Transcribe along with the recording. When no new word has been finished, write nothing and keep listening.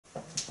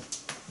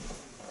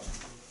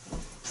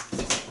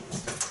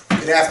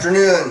Good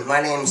afternoon. My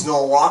name is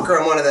Noel Walker.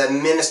 I'm one of the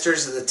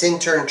ministers of the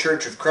Tintern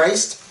Church of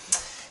Christ.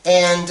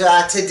 And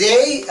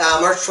today,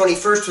 March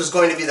 21st, was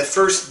going to be the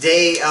first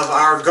day of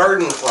our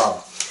garden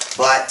club.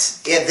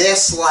 But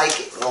this,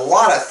 like a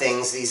lot of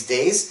things these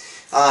days,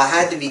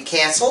 had to be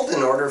canceled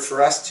in order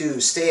for us to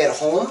stay at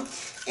home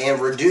and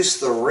reduce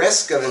the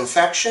risk of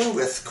infection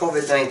with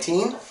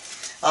COVID-19.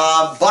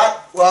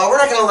 But we're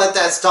not going to let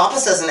that stop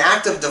us. As an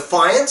act of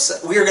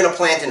defiance, we are going to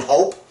plant in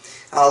hope.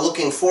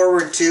 Looking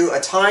forward to a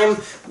time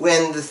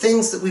when the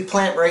things that we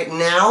plant right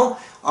now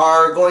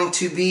are going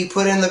to be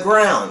put in the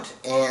ground.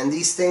 And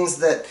these things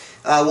that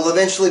will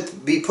eventually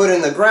be put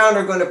in the ground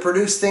are going to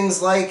produce things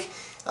like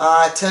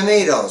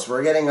tomatoes.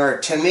 We're getting our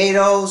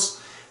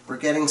tomatoes, we're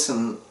getting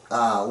some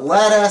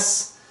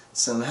lettuce,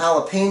 some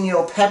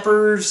jalapeno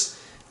peppers,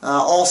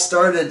 all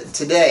started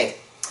today.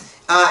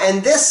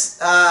 And this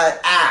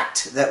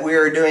act that we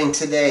are doing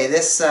today,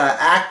 this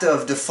act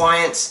of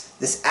defiance,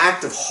 this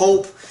act of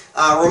hope,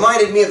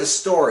 reminded me of a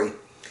story.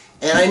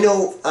 And I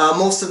know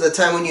most of the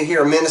time when you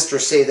hear a minister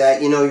say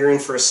that, you know you're in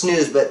for a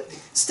snooze, but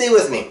stay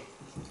with me.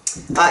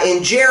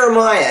 In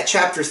Jeremiah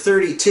chapter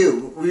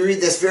 32, we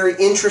read this very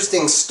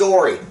interesting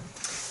story.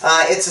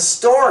 It's a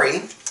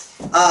story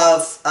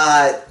of,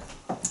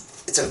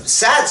 it's a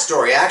sad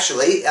story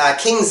actually.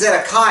 King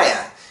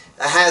Zedekiah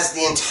has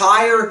the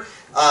entire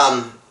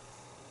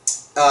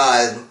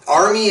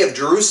army of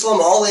Jerusalem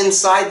all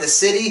inside the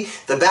city.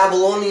 The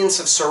Babylonians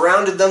have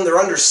surrounded them. They're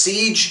under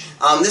siege.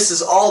 This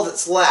is all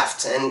that's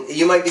left. And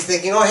you might be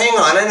thinking, oh, hang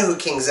on, I know who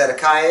King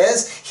Zedekiah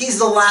is. He's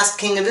the last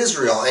king of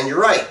Israel. And you're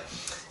right.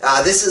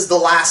 This is the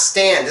last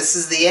stand. This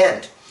is the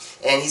end.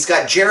 And he's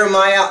got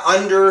Jeremiah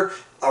under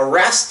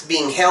arrest,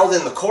 being held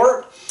in the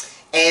court.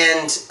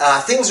 And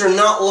things are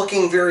not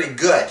looking very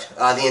good.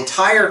 The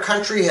entire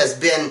country has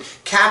been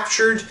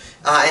captured,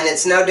 and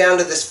it's now down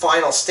to this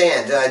final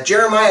stand.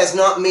 Jeremiah has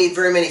not made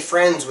very many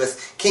friends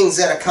with King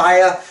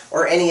Zedekiah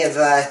or any of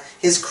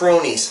his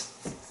cronies.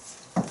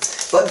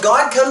 But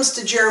God comes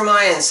to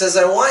Jeremiah and says,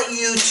 I want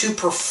you to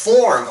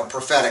perform a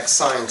prophetic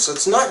sign. So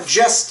it's not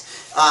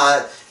just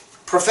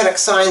prophetic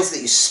signs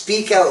that you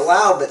speak out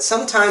loud, but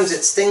sometimes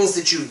it's things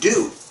that you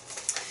do.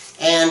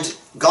 And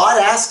God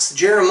asks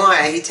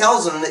Jeremiah, he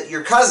tells him that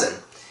your cousin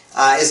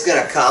is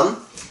going to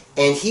come,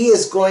 and he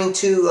is going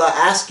to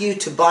ask you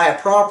to buy a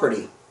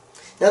property.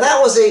 Now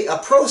that was a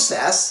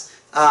process,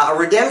 a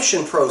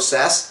redemption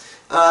process,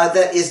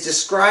 that is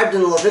described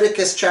in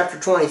Leviticus chapter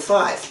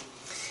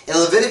 25. In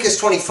Leviticus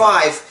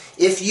 25,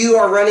 if you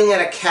are running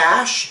out of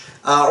cash,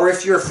 or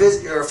if you're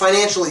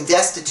financially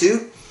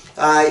destitute,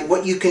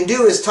 what you can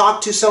do is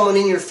talk to someone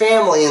in your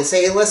family and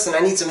say, hey, listen, I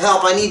need some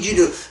help. I need you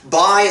to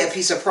buy a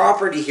piece of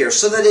property here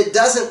so that it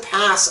doesn't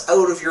pass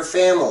out of your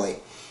family.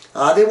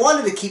 They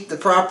wanted to keep the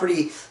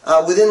property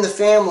within the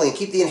family and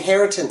keep the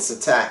inheritance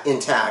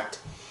intact.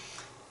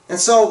 And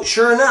so,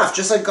 sure enough,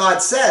 just like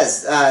God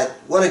says,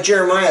 one of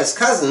Jeremiah's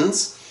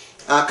cousins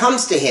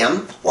comes to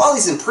him while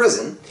he's in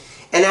prison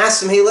and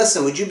asks him, hey,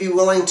 listen, would you be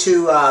willing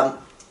to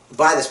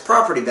buy this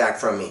property back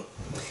from me?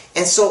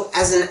 And so,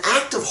 as an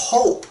act of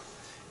hope,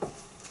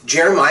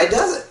 Jeremiah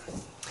does it.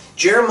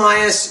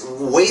 Jeremiah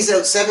weighs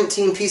out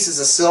 17 pieces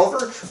of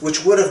silver,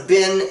 which would have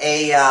been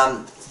a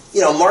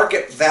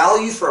market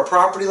value for a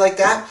property like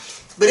that.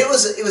 But it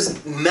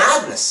was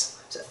madness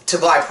to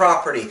buy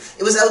property.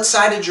 It was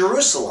outside of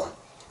Jerusalem.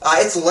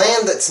 It's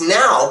land that's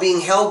now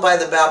being held by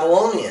the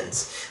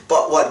Babylonians.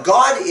 But what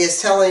God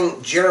is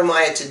telling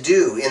Jeremiah to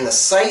do in the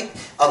sight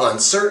of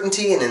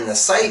uncertainty and in the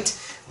sight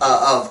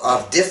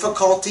of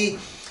difficulty,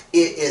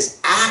 it is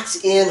act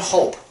in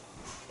hope.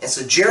 And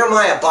so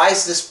Jeremiah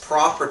buys this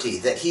property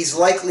that he's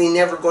likely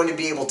never going to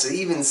be able to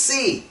even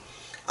see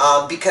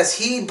because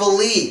he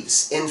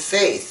believes in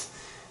faith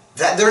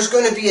that there's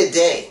going to be a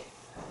day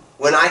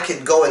when I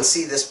could go and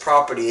see this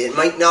property. It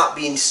might not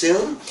be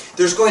soon.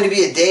 There's going to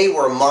be a day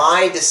where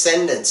my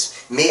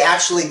descendants may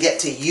actually get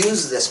to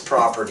use this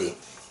property.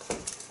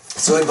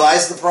 So he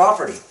buys the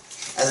property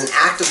as an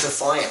act of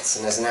defiance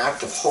and as an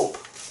act of hope.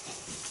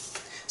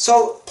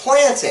 So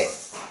planting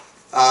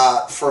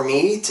for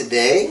me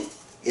today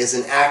is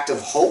an act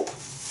of hope.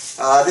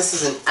 This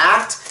is an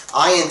act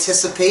I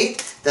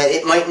anticipate that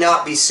it might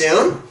not be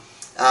soon,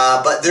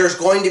 but there's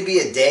going to be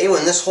a day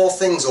when this whole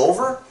thing's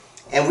over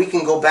and we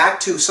can go back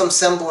to some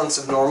semblance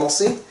of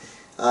normalcy.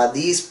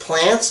 These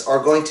plants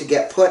are going to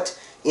get put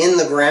in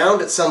the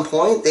ground at some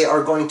point. They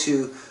are going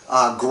to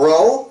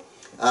grow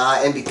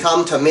and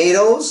become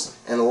tomatoes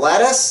and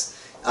lettuce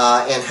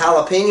and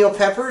jalapeno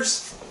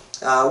peppers.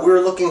 We're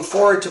looking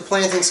forward to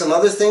planting some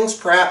other things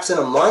perhaps in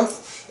a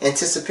month,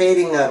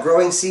 anticipating a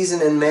growing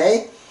season in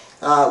May.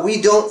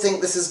 We don't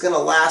think this is going to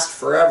last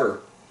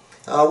forever.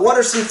 What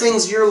are some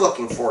things you're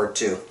looking forward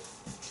to?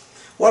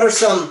 What are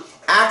some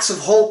acts of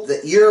hope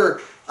that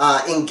you're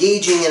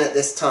engaging in at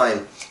this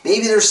time?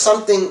 Maybe there's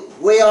something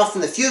way off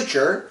in the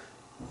future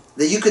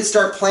that you could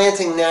start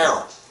planting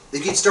now, that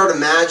you could start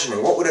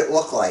imagining. What would it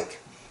look like?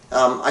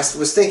 I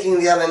was thinking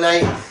the other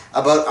night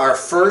about our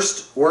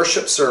first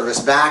worship service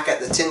back at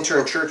the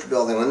Tintern Church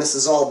building when this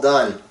is all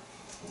done.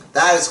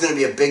 That is going to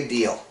be a big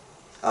deal.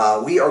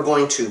 We are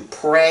going to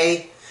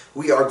pray.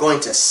 We are going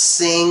to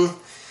sing.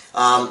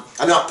 I'm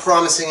not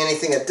promising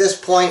anything at this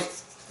point,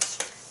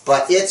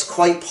 but it's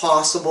quite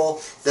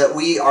possible that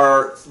we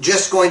are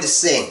just going to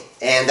sing.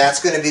 And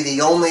that's going to be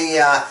the only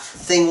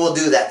thing we'll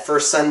do that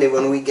first Sunday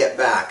when we get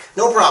back.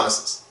 No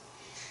promises.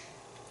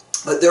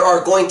 But there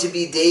are going to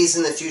be days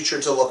in the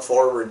future to look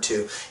forward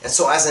to. And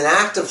so as an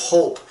act of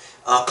hope,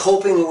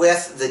 coping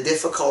with the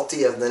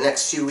difficulty of the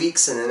next few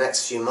weeks and the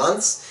next few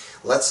months,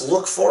 let's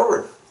look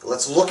forward.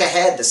 Let's look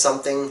ahead to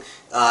something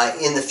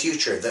in the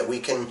future that we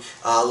can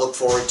look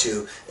forward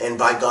to. And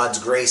by God's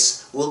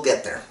grace, we'll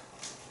get there.